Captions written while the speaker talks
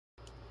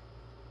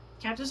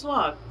Captain's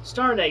log.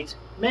 Stardate.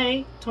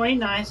 May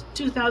 29th,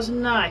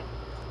 2009.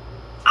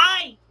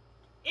 ¡Ay!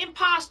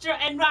 Impostor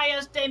en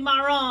rayos de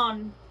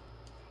marrón.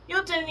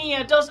 Yo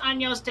tenía 2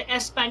 años de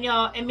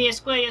español en mi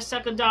escuela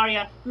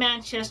secundaria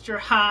Manchester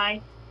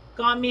High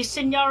con mi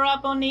señora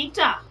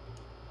bonita.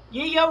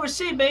 Y yo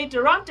recibí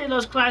durante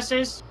las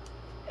clases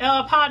el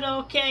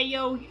apodo que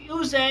yo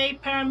usé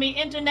para mi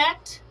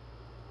internet,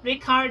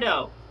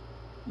 Ricardo.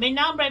 Mi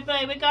nombre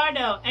fue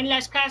Ricardo en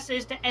las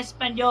clases de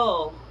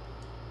español.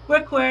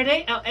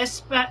 Recuerde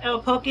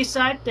el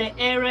Pokesite de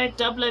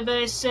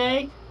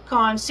RWC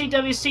con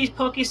CWC's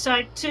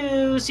Pokesite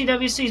 2,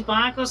 CWC's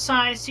Blanco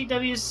site,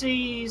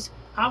 CWC's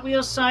Hot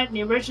Wheels site, and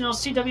the original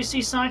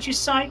CWC Sanchi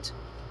site.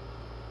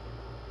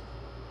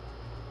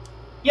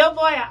 Yo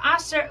voy a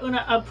hacer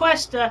una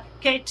apuesta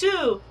que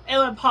tú,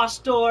 el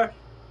impostor,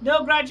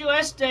 no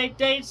graduaste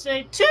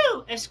desde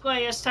tu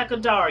escuela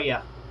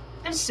secundaria.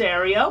 ¿En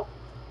serio?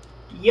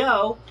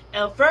 Yo,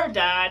 el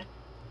verdad,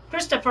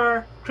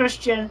 Christopher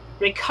Christian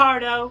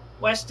Ricardo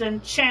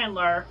Weston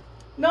Chandler,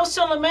 no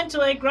solamente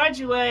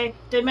gradué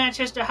de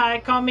Manchester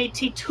High con mi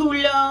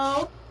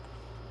título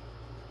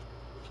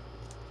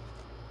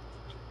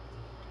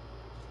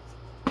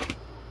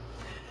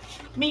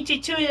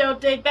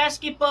de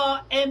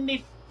basketball en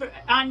mi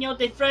año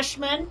de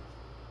freshman.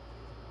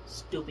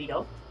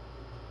 Estúpido.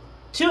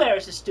 Tú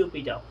eres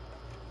estúpido.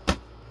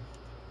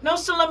 No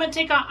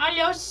solamente con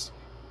años,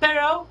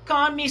 pero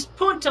con mis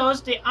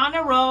puntos de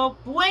honor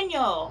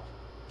bueno.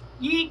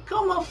 ¿Y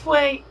cómo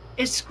fue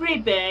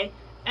escribe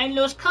en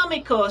los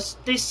cómicos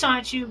de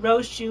Sancho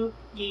Roshu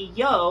y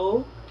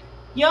yo?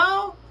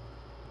 Yo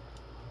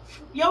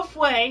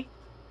fui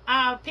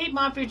a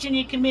Piedmont,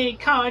 Virginia Community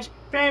College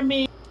para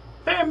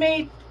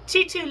mi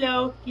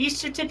título y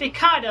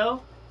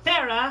certificado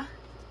para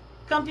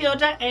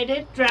Computer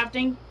Aided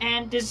Drafting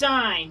and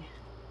Design.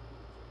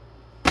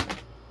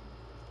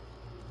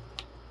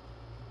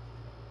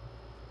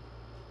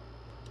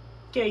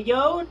 Que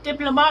yo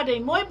diplomado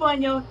muy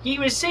bueno y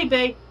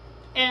recibí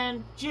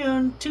en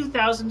June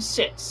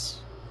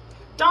 2006.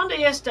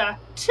 ¿Dónde está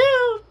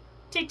tu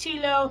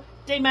título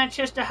de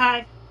Manchester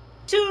High,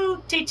 tu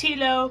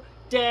título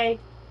de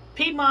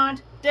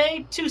Piedmont,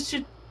 de tu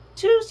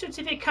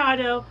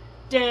certificado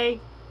de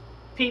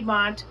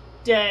Piedmont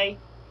de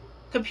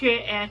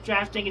Computer and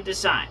Drafting and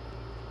Design?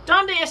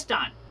 ¿Dónde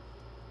están?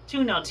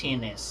 Tú no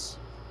tienes.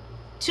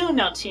 Tú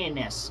no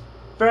tienes.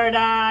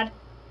 ¿Verdad?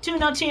 Tú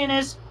no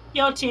tienes.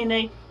 Yo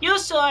tiene. Yo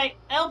soy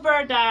el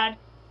verdad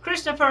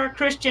Christopher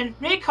Christian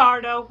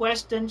Ricardo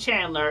Weston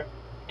Chandler.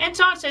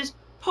 Entonces,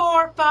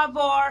 por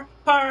favor,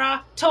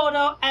 para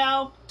todos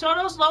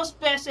los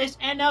veces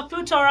en el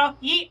futuro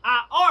y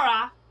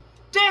ahora,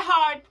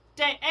 dejar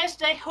de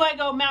este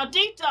juego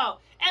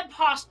maldito,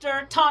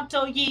 impostor,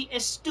 tonto y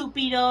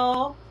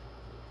estúpido.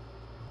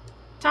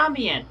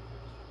 También,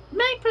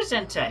 me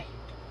presente.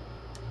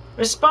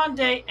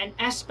 Responde en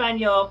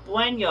español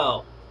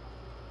bueno.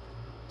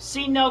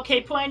 Si no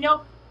que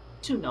bueno,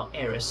 tú no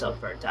eres el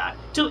verdad.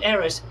 Tú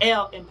eres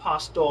el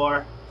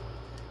impostor.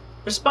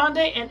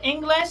 Responde en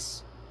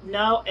inglés.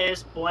 No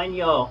es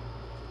bueno.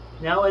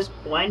 No es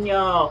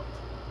bueno.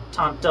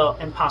 Tonto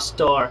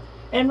impostor.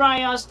 En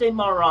rayos de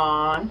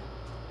morón.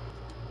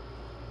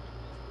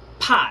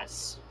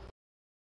 Paz.